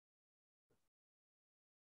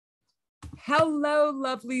Hello,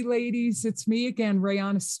 lovely ladies. It's me again,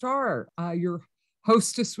 Rayana Starr, your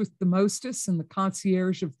hostess with the mostest and the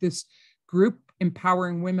concierge of this group,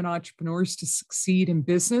 empowering women entrepreneurs to succeed in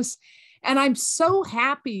business. And I'm so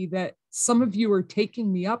happy that some of you are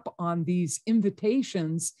taking me up on these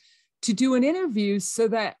invitations to do an interview so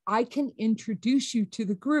that I can introduce you to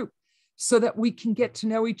the group so that we can get to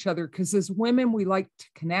know each other. Because as women, we like to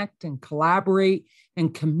connect and collaborate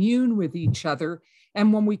and commune with each other.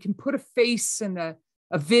 And when we can put a face and a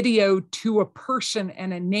video to a person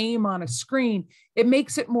and a name on a screen, it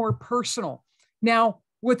makes it more personal. Now,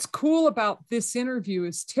 what's cool about this interview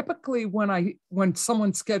is typically when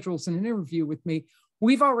someone schedules an interview with me,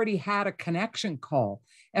 we've already had a connection call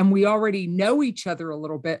and we already know each other a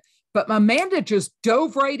little bit. But Amanda just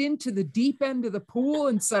dove right into the deep end of the pool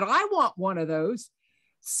and said, I want one of those.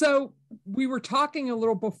 So we were talking a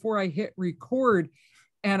little before I hit record.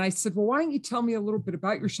 And I said, well, why don't you tell me a little bit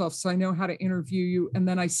about yourself so I know how to interview you? And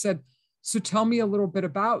then I said, so tell me a little bit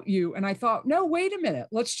about you. And I thought, no, wait a minute.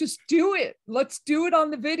 Let's just do it. Let's do it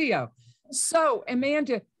on the video. So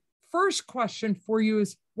Amanda, first question for you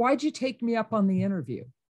is, why'd you take me up on the interview?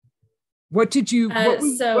 What did you,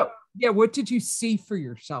 what did you see for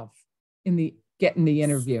yourself in getting the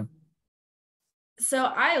interview? So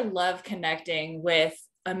I love connecting with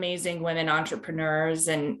amazing women entrepreneurs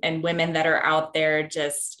and women that are out there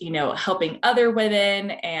just, helping other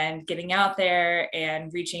women and getting out there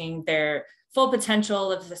and reaching their full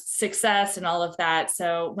potential of success and all of that.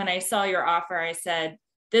 So when I saw your offer, I said,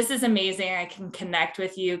 this is amazing. I can connect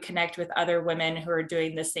with you, connect with other women who are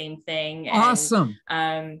doing the same thing. Awesome.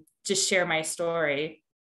 And just share my story.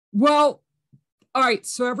 Well, all right.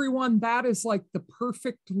 So everyone, that is like the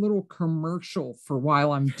perfect little commercial for why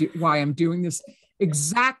I'm doing this.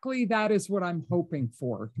 Exactly. That is what I'm hoping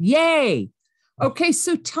for. Yay. Okay.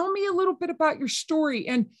 So tell me a little bit about your story.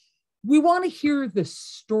 And we want to hear the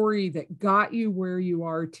story that got you where you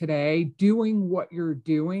are today, doing what you're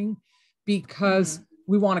doing, because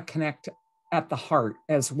we want to connect at the heart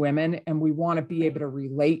as women and we want to be able to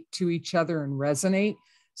relate to each other and resonate.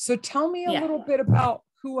 So tell me a little bit about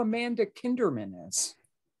who Amanda Kinderman is.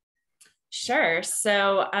 Sure.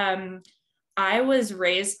 So, I was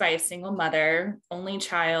raised by a single mother, only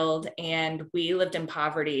child, and we lived in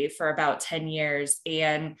poverty for about 10 years.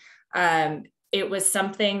 And it was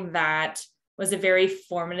something that was a very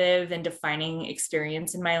formative and defining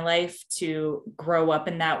experience in my life to grow up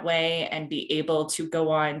in that way and be able to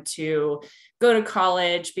go on to go to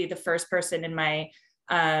college, be the first person in my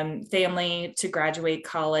family to graduate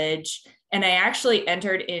college. And I actually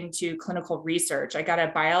entered into clinical research. I got a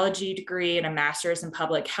biology degree and a master's in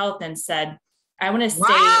public health and said, I want to stay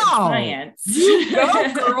in science. You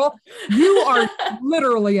go, girl. You are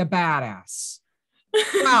literally a badass.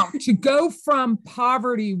 Wow. To go from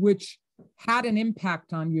poverty, which had an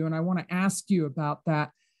impact on you, and I want to ask you about that,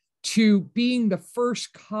 to being the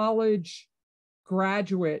first college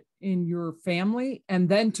graduate in your family, and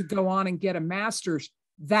then to go on and get a master's,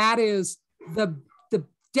 that is the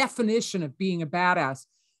definition of being a badass.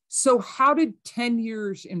 So how did 10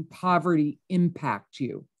 years in poverty impact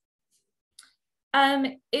you?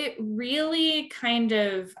 It really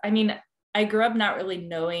I grew up not really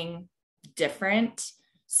knowing different.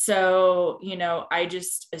 So, I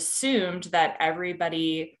just assumed that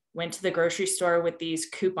everybody went to the grocery store with these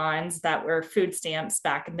coupons that were food stamps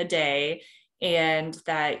back in the day, and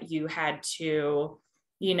that you had to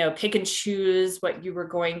pick and choose what you were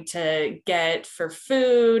going to get for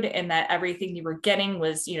food, and that everything you were getting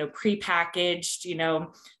was,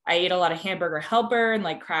 prepackaged. I ate a lot of Hamburger Helper and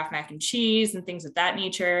like Kraft mac and cheese and things of that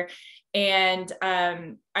nature. And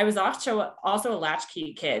I was also a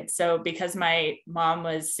latchkey kid. So because my mom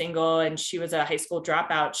was single and she was a high school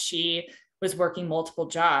dropout, she was working multiple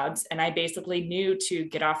jobs. And I basically knew to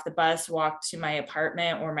get off the bus, walk to my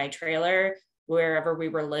apartment or my trailer, wherever we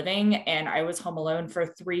were living. And I was home alone for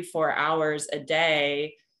 3-4 hours a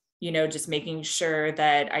day, just making sure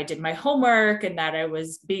that I did my homework and that I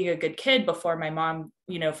was being a good kid before my mom,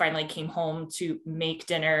 finally came home to make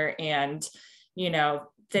dinner and,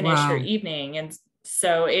 finish her evening. And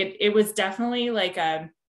so it was definitely like,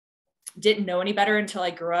 didn't know any better until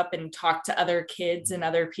I grew up and talked to other kids and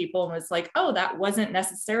other people and was like, oh, that wasn't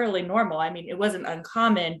necessarily normal. I mean, it wasn't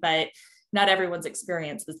uncommon, but not everyone's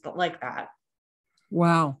experience was like that.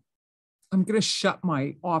 Wow. I'm going to shut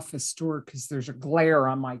my office door because there's a glare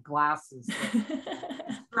on my glasses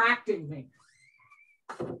distracting me.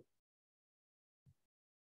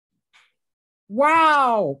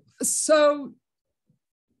 Wow. So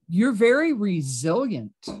you're very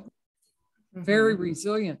resilient, very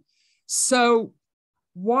resilient. So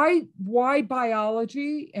Why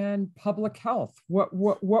biology and public health? What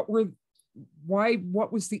was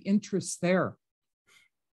the interest there?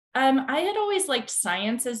 I had always liked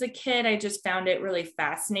science as a kid. I just found it really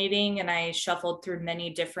fascinating, and I shuffled through many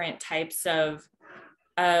different types of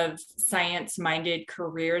science-minded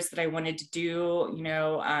careers that I wanted to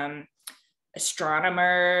do.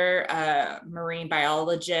 Astronomer, marine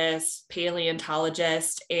biologist,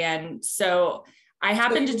 paleontologist, and so I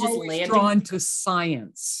happened to just land drawn to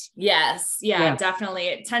science. Yes, yeah, definitely.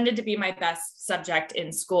 It tended to be my best subject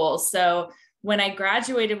in school. So when I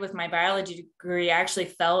graduated with my biology degree, I actually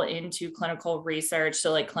fell into clinical research,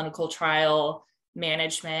 so like clinical trial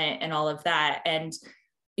management and all of that. And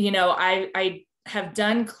I have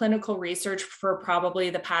done clinical research for probably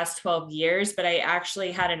the past 12 years, but I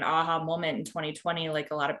actually had an aha moment in 2020, like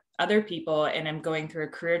a lot of other people, and I'm going through a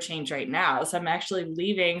career change right now. So I'm actually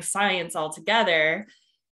leaving science altogether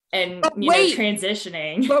and,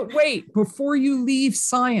 transitioning. But wait, before you leave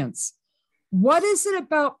science, what is it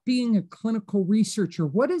about being a clinical researcher?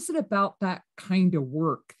 What is it about that kind of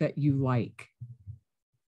work that you like?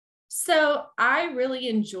 So I really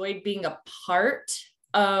enjoyed being a part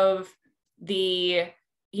of the,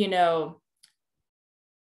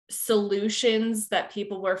 solutions that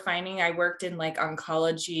people were finding. I worked in like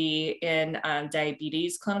oncology and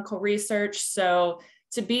diabetes clinical research. So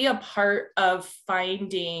to be a part of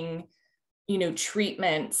finding,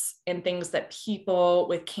 treatments and things that people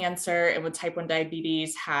with cancer and with type 1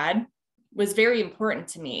 diabetes had was very important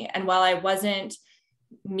to me. And while I wasn't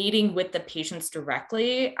meeting with the patients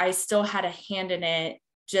directly, I still had a hand in it,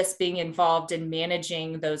 just being involved in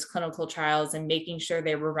managing those clinical trials and making sure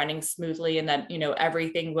they were running smoothly and that,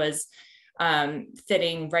 everything was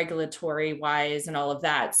fitting regulatory wise and all of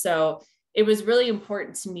that. So it was really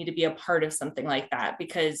important to me to be a part of something like that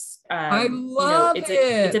because I love it's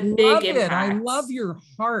a big impact. I love your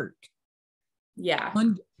heart. Yeah.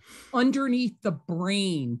 Underneath the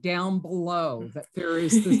brain, down below, that there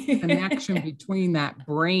is this connection between that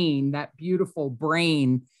brain, that beautiful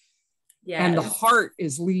brain, and the heart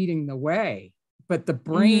is leading the way. But the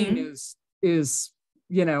brain is,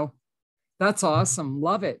 that's awesome.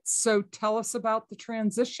 Love it. So tell us about the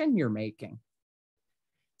transition you're making.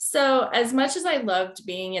 So as much as I loved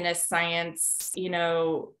being in a science,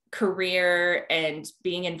 career and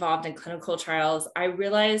being involved in clinical trials, I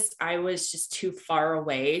realized I was just too far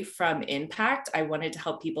away from impact. I wanted to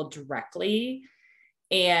help people directly.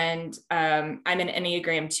 And I'm an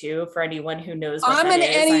Enneagram 2 for anyone who knows what that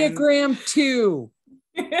is. I'm an Enneagram 2.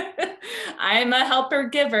 I'm a helper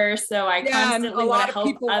giver, so I constantly want to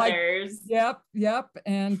help others. Yep.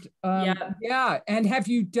 And and have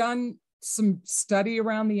you done some study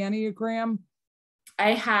around the Enneagram?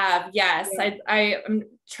 I have, yes. Yeah. I am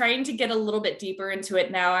trying to get a little bit deeper into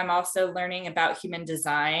it now. I'm also learning about human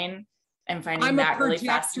design and finding that really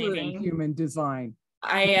fascinating. In human design.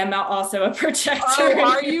 I am also a projector. Oh,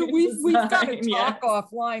 are you? We've got to talk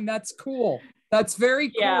offline. That's cool. That's very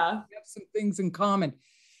cool. Yeah. We have some things in common.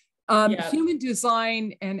 Human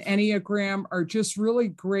design and Enneagram are just really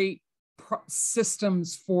great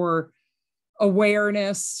systems for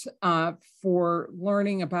awareness, for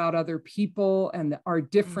learning about other people and our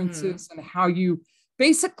differences and how you,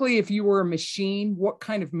 basically, if you were a machine, what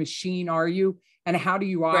kind of machine are you and how do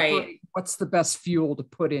you operate? Right. What's the best fuel to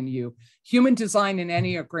put in you? Human design and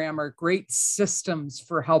Enneagram are great systems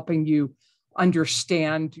for helping you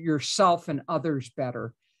understand yourself and others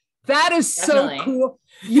better. That is Definitely. So cool.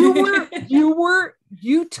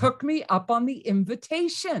 You took me up on the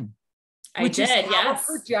invitation. Which is how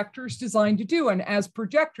projectors designed to do. And as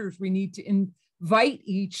projectors, we need to invite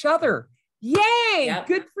each other. Yay! Yep.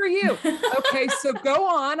 Good for you. Okay, so go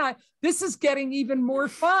on. This is getting even more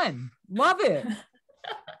fun. Love it.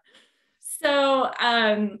 So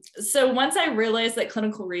once I realized that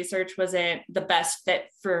clinical research wasn't the best fit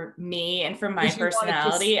for me and for my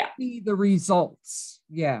personality, to see the results.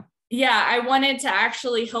 Yeah. Yeah, I wanted to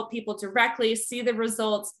actually help people directly, see the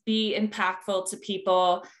results, be impactful to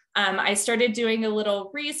people. I started doing a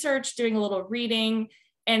little research, doing a little reading,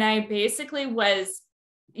 and I basically was,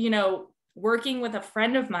 working with a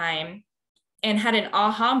friend of mine and had an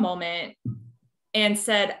aha moment and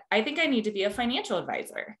said, I think I need to be a financial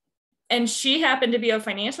advisor. And she happened to be a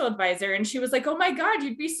financial advisor. And she was like, oh my God,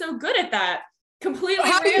 you'd be so good at that. Completely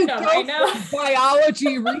random, I know.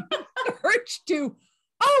 Biology research to,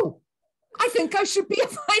 I think I should be a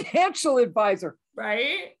financial advisor.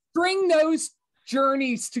 Right? Bring those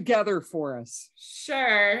journeys together for us.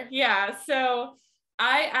 Sure. Yeah. So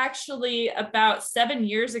I actually about 7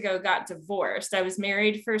 years ago got divorced. I was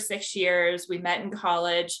married for 6 years. We met in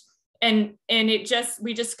college and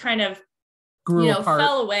we just kind of Grew apart.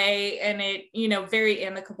 fell away, and it, very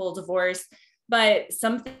amicable divorce. But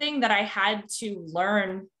something that I had to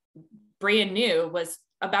learn brand new was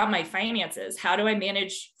about my finances. How do I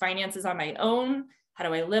manage finances on my own? How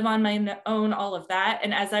do I live on my own? All of that.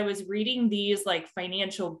 And as I was reading these like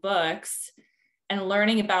financial books and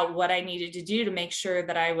learning about what I needed to do to make sure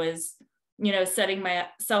that I was, setting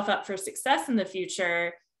myself up for success in the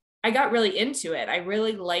future, I got really into it. I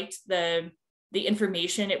really liked the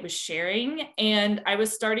information it was sharing. And I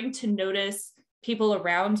was starting to notice people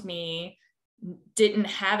around me didn't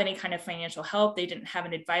have any kind of financial help. They didn't have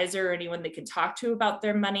an advisor or anyone they could talk to about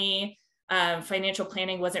their money. Financial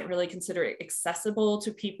planning wasn't really considered accessible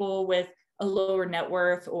to people with a lower net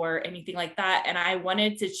worth or anything like that. And I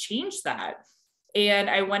wanted to change that. And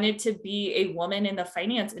I wanted to be a woman in the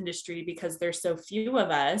finance industry because there's so few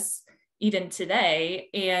of us, even today.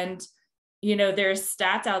 And, there's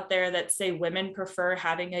stats out there that say women prefer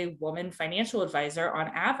having a woman financial advisor on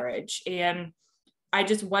average. And I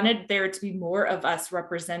just wanted there to be more of us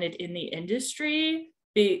represented in the industry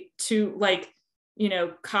to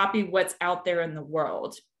copy what's out there in the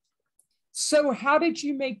world. So how did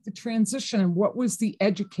you make the transition, and what was the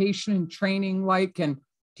education and training like? And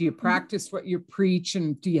do you practice what you preach?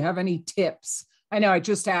 And do you have any tips? I know I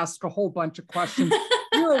just asked a whole bunch of questions.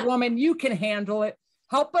 You're a woman, you can handle it.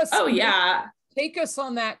 Help us. Oh, yeah. Take us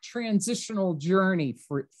on that transitional journey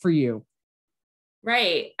for you.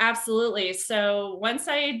 Right. Absolutely. So once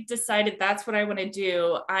I decided that's what I want to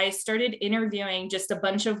do, I started interviewing just a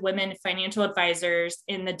bunch of women financial advisors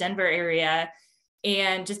in the Denver area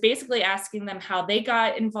and just basically asking them how they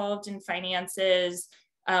got involved in finances,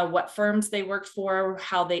 what firms they worked for,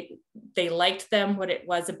 how they liked them, what it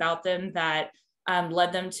was about them that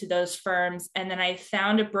led them to those firms. And then I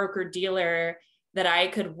found a broker dealer that I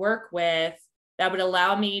could work with that would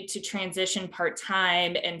allow me to transition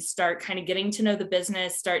part-time and start kind of getting to know the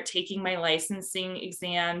business, start taking my licensing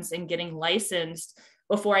exams and getting licensed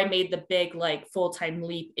before I made the big full-time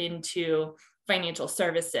leap into financial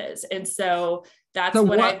services. And so that's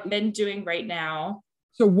what I've been doing right now.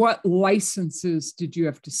 So what licenses did you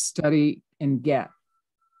have to study and get?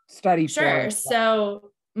 Sure.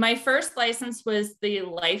 So my first license was the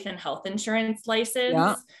life and health insurance license.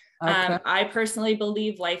 Yeah. Okay. I personally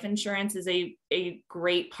believe life insurance is a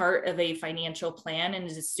great part of a financial plan and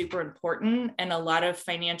is super important. And a lot of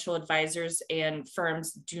financial advisors and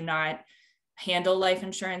firms do not handle life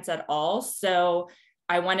insurance at all. So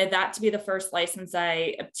I wanted that to be the first license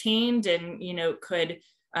I obtained and, could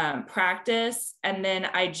practice. And then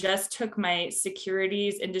I just took my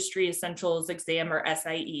Securities Industry Essentials exam, or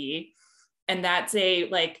SIE. And that's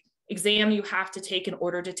a exam you have to take in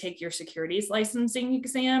order to take your securities licensing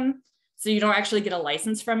exam. So you don't actually get a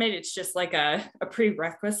license from it. It's just like a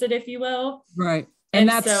prerequisite, if you will. Right. And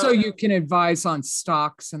that's so you can advise on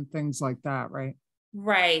stocks and things like that, right?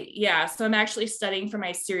 Right. Yeah. So I'm actually studying for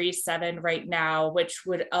my Series 7 right now, which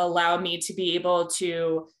would allow me to be able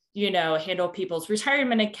to, handle people's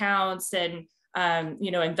retirement accounts and,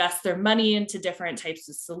 invest their money into different types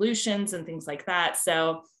of solutions and things like that.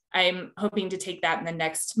 So I'm hoping to take that in the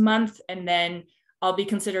next month, and then I'll be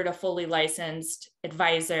considered a fully licensed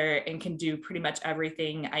advisor and can do pretty much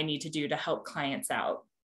everything I need to do to help clients out.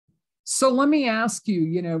 So let me ask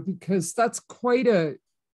you, because that's quite a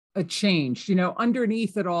change,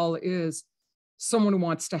 underneath it all is someone who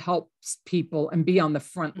wants to help people and be on the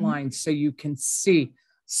front line so you can see.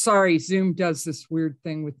 Sorry, Zoom does this weird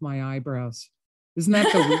thing with my eyebrows. Isn't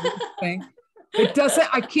that the weirdest thing? It doesn't,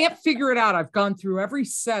 I can't figure it out. I've gone through every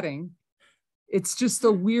setting. It's just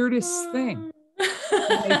the weirdest thing.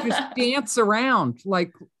 And they just dance around.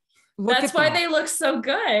 That's why they look so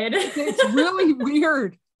good. It's really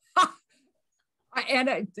weird.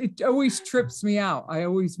 And it always trips me out. I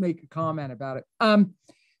always make a comment about it.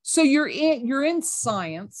 So you're in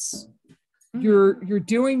science, you're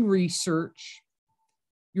doing research.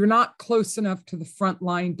 You're not close enough to the front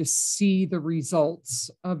line to see the results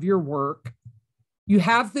of your work. You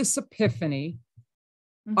have this epiphany.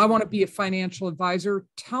 I want to be a financial advisor.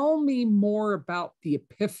 Tell me more about the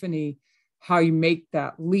epiphany, how you make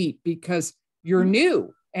that leap, because you're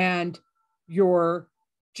new and you're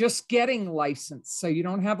just getting licensed. So you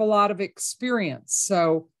don't have a lot of experience.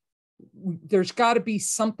 So there's got to be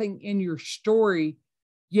something in your story,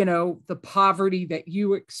 the poverty that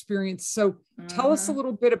you experienced. So tell us a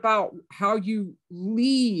little bit about how you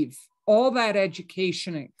leave all that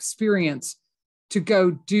education and experience to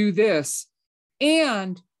go do this,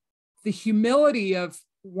 and the humility of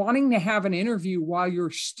wanting to have an interview while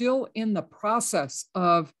you're still in the process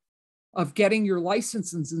of getting your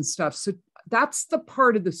licenses and stuff. So that's the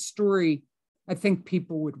part of the story I think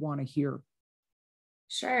people would want to hear.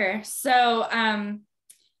 Sure. So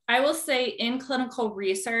I will say in clinical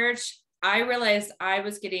research, I realized I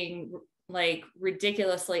was getting like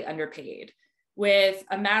ridiculously underpaid with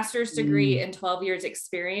a master's degree Mm. and 12 years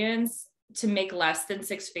experience. To make less than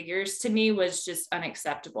six figures to me was just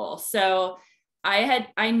unacceptable. So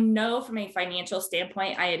I know from a financial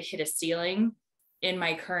standpoint, I had hit a ceiling in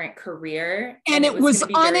my current career, And and it it was going was to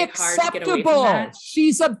be very hard to get away from unacceptable. that.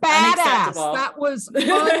 She's a badass. Unacceptable. That was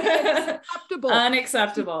unacceptable. She took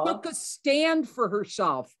Unacceptable. a stand for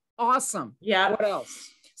herself. Awesome. Yeah. What else?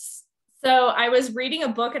 So I was reading a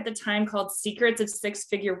book at the time called Secrets of Six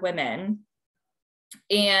Figure Women.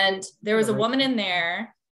 And there was a woman in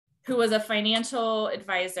there who was a financial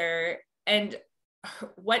advisor. And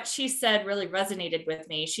what she said really resonated with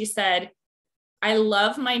me. She said, I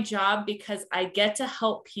love my job because I get to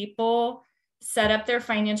help people set up their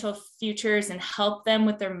financial futures and help them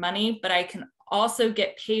with their money, but I can also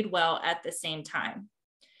get paid well at the same time.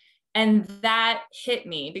 And that hit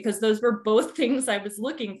me because those were both things I was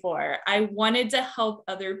looking for. I wanted to help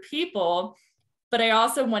other people, but I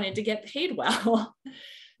also wanted to get paid well.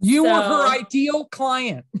 You were her So, ideal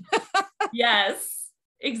client. yes,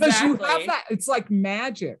 Because you have exactly. that. It's like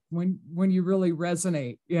magic when you really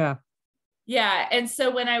resonate. Yeah. Yeah. And so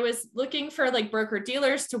when I was looking for like broker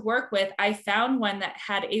dealers to work with, I found one that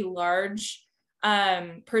had a large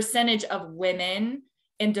percentage of women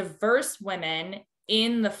and diverse women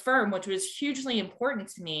in the firm, which was hugely important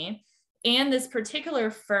to me. And this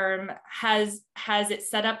particular firm has it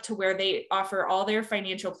set up to where they offer all their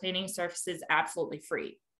financial planning services absolutely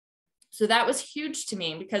free. So that was huge to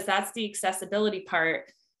me because that's the accessibility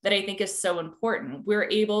part that I think is so important. We're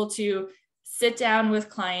able to sit down with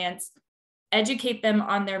clients, educate them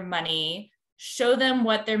on their money, show them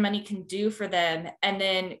what their money can do for them, and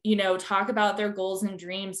then, talk about their goals and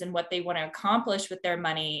dreams and what they want to accomplish with their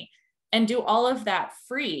money, and do all of that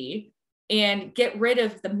free and get rid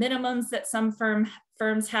of the minimums that some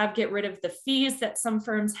firms have, get rid of the fees that some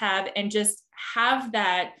firms have, and just have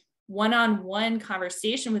that one-on-one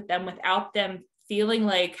conversation with them without them feeling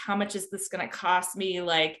like, how much is this going to cost me?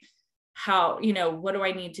 Like, how, what do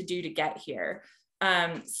I need to do to get here?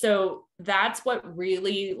 So that's what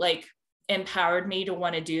really like empowered me to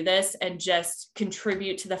want to do this and just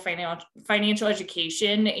contribute to the financial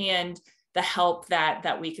education and the help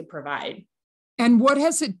that we could provide. And what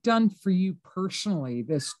has it done for you personally,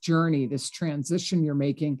 this journey, this transition you're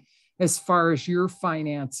making as far as your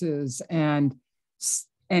finances and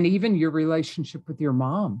even your relationship with your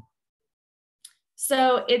mom?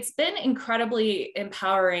 So it's been incredibly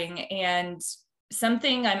empowering and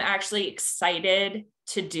something I'm actually excited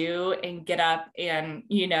to do and get up and,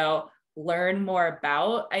 learn more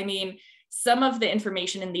about. I mean, some of the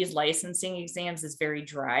information in these licensing exams is very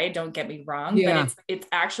dry, don't get me wrong, but Yeah. it's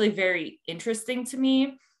actually very interesting to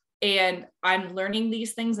me. And I'm learning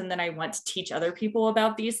these things, and then I want to teach other people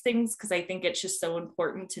about these things because I think it's just so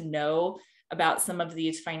important to know about some of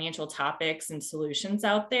these financial topics and solutions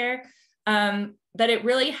out there. That it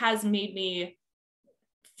really has made me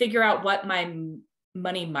figure out what my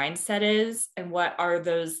money mindset is and what are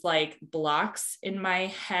those like blocks in my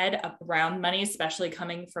head around money, especially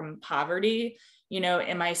coming from poverty.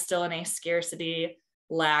 Am I still in a scarcity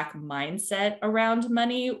lack mindset around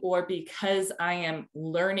money, or because I am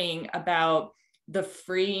learning about the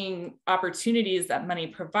freeing opportunities that money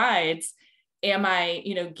provides, am I,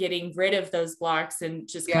 getting rid of those blocks and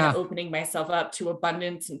just kind of Yeah. opening myself up to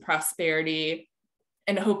abundance and prosperity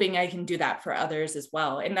and hoping I can do that for others as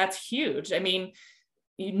well? And that's huge. I mean,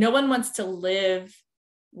 no one wants to live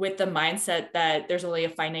with the mindset that there's only a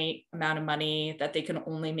finite amount of money, that they can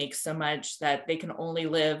only make so much, that they can only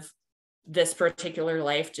live this particular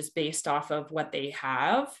life just based off of what they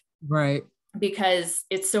have. Right. Because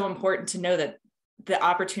it's so important to know that the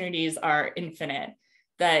opportunities are infinite,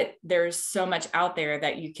 that there's so much out there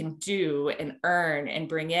that you can do and earn and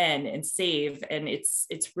bring in and save. And it's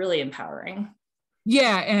really empowering.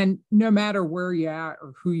 Yeah. And no matter where you're at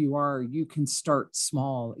or who you are, you can start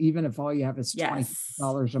small, even if all you have is Yes.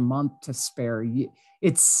 $20 a month to spare. It's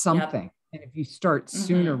Yep. something. And if you start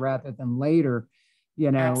sooner Mm-hmm. rather than later,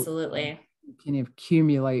 you know, Absolutely. you can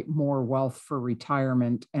accumulate more wealth for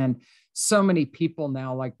retirement. And so many people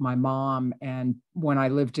now, like my mom, and when I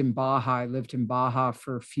lived in Baja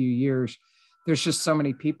for a few years. There's just so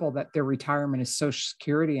many people that their retirement is Social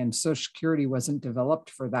Security, and Social Security wasn't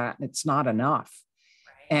developed for that. And it's not enough.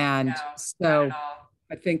 Right. No, And not at so all.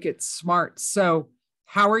 I think it's smart. So,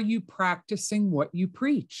 how are you practicing what you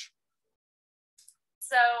preach?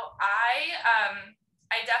 So I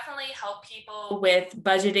I definitely help people with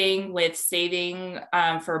budgeting, with saving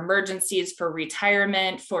for emergencies, for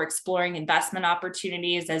retirement, for exploring investment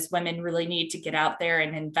opportunities, as women really need to get out there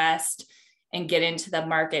and invest and get into the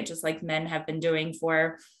market, just like men have been doing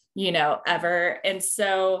for, ever. And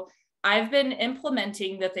so I've been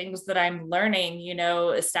implementing the things that I'm learning,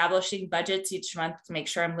 establishing budgets each month to make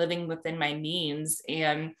sure I'm living within my means,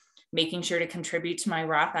 and making sure to contribute to my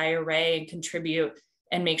Roth IRA and contribute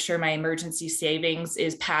and make sure my emergency savings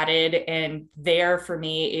is padded and there for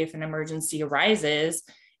me if an emergency arises.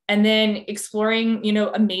 And then exploring,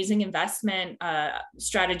 amazing investment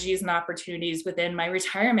strategies and opportunities within my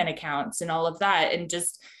retirement accounts and all of that. And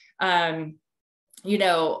just,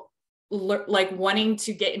 like wanting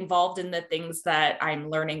to get involved in the things that I'm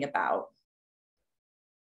learning about.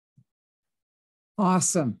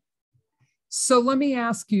 Awesome. So let me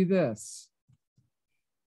ask you this.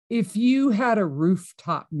 If you had a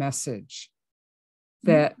rooftop message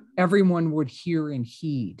that everyone would hear and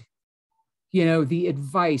heed, the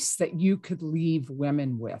advice that you could leave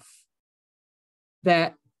women with,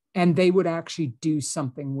 and they would actually do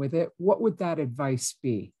something with it, what would that advice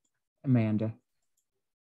be, Amanda?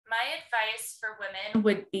 My advice for women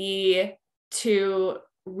would be to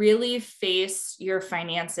really face your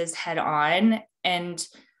finances head on and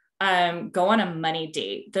go on a money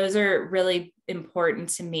date. Those are really important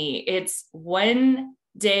to me. It's one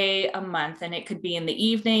day a month, and it could be in the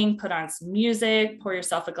evening. Put on some music, pour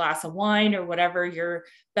yourself a glass of wine or whatever your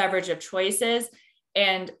beverage of choice is,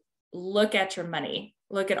 and look at your money.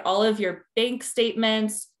 Look at all of your bank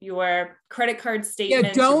statements, your credit card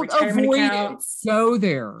statements, don't your retirement avoid accounts. it. Go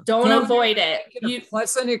there. Don't Go avoid there. it. You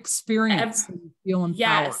pleasant experience. And feel empowered.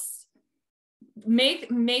 Yes. Make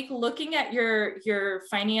looking at your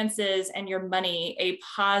finances and your money a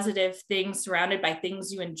positive thing surrounded by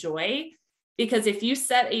things you enjoy. Because if you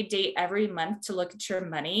set a date every month to look at your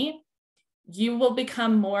money, you will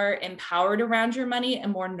become more empowered around your money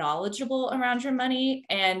and more knowledgeable around your money.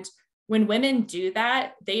 And when women do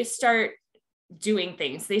that, they start doing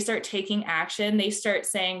things. They start taking action. They start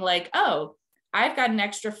saying like, oh, I've got an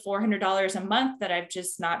extra $400 a month that I've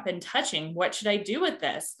just not been touching. What should I do with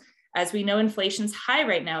this? As we know, inflation's high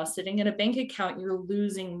right now. Sitting in a bank account, you're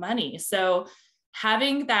losing money. So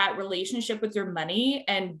having that relationship with your money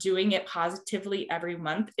and doing it positively every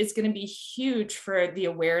month is going to be huge for the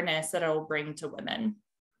awareness that it will bring to women.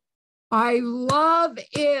 I love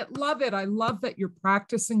it. Love it. I love that you're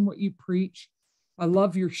practicing what you preach. I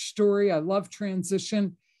love your story. I love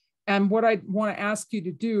transition. And what I want to ask you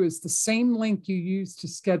to do is the same link you use to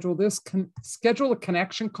schedule this, schedule a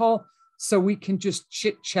connection call so we can just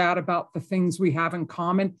chit chat about the things we have in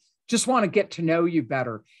common. Just want to get to know you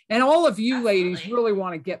better. And all of you ladies really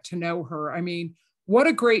want to get to know her. I mean, what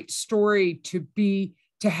a great story to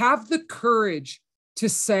have the courage to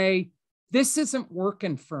say, this isn't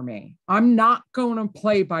working for me. I'm not going to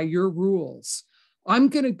play by your rules. I'm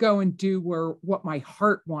going to go and do what my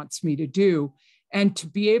heart wants me to do. And to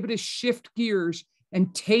be able to shift gears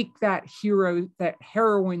and take that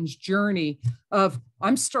heroine's journey of,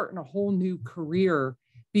 I'm starting a whole new career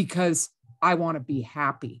because I want to be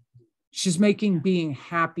happy. She's making being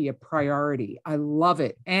happy a priority. I love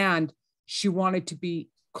it. And she wanted to be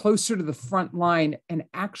closer to the front line and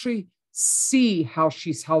actually see how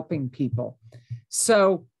she's helping people.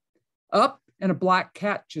 So up and a black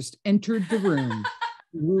cat just entered the room.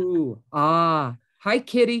 Ooh, hi,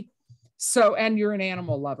 kitty. So, and you're an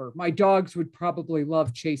animal lover. My dogs would probably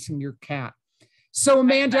love chasing your cat. So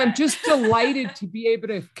Amanda, I'm just delighted to be able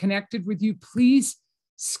to have connected with you. Please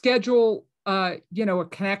schedule a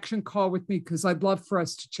connection call with me, because I'd love for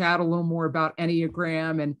us to chat a little more about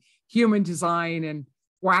Enneagram and human design and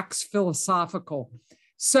wax philosophical.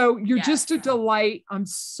 So you're just a delight. I'm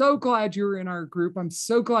so glad you're in our group. I'm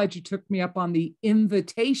so glad you took me up on the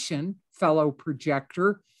invitation, fellow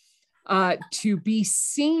projector, to be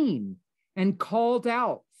seen and called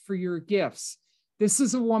out for your gifts. This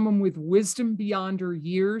is a woman with wisdom beyond her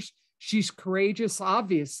years. She's courageous,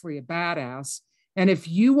 obviously a badass. And if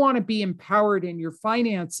you want to be empowered in your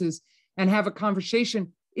finances and have a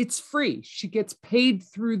conversation, it's free. She gets paid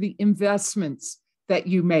through the investments that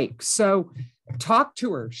you make. So talk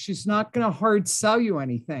to her. She's not going to hard sell you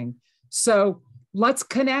anything. So let's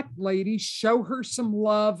connect, ladies. Show her some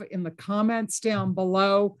love in the comments down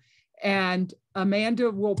below. And Amanda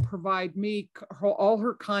will provide me all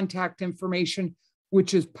her contact information,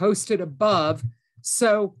 which is posted above.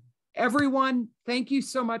 So everyone, thank you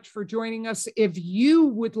so much for joining us. If you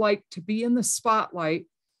would like to be in the spotlight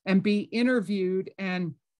and be interviewed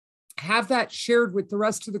and have that shared with the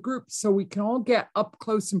rest of the group so we can all get up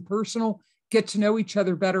close and personal, get to know each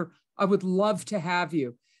other better, I would love to have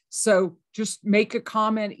you. So just make a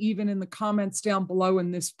comment, even in the comments down below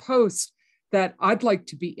in this post, that I'd like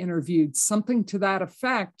to be interviewed, something to that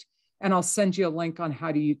effect. And I'll send you a link on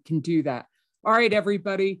how you can do that. All right,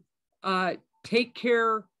 everybody, take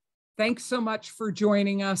care. Thanks so much for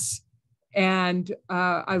joining us. And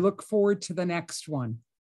I look forward to the next one.